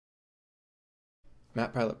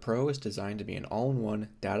MapPilot Pro is designed to be an all-in-one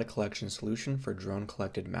data collection solution for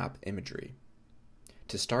drone-collected map imagery.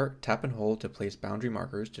 To start, tap and hold to place boundary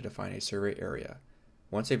markers to define a survey area.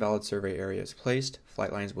 Once a valid survey area is placed,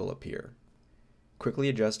 flight lines will appear. Quickly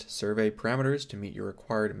adjust survey parameters to meet your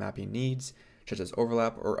required mapping needs, such as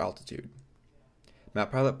overlap or altitude.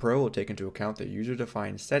 MapPilot Pro will take into account the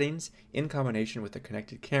user-defined settings in combination with the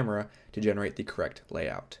connected camera to generate the correct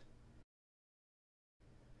layout.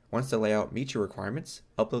 Once the layout meets your requirements,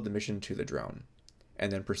 upload the mission to the drone,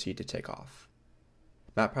 and then proceed to take off.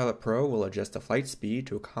 MapPilot Pro will adjust the flight speed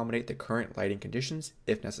to accommodate the current lighting conditions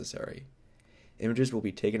if necessary. Images will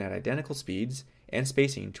be taken at identical speeds and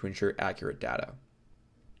spacing to ensure accurate data.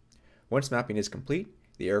 Once mapping is complete,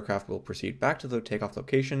 the aircraft will proceed back to the takeoff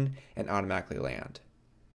location and automatically land.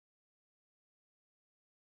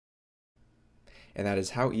 And that is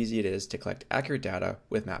how easy it is to collect accurate data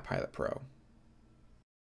with MapPilot Pro.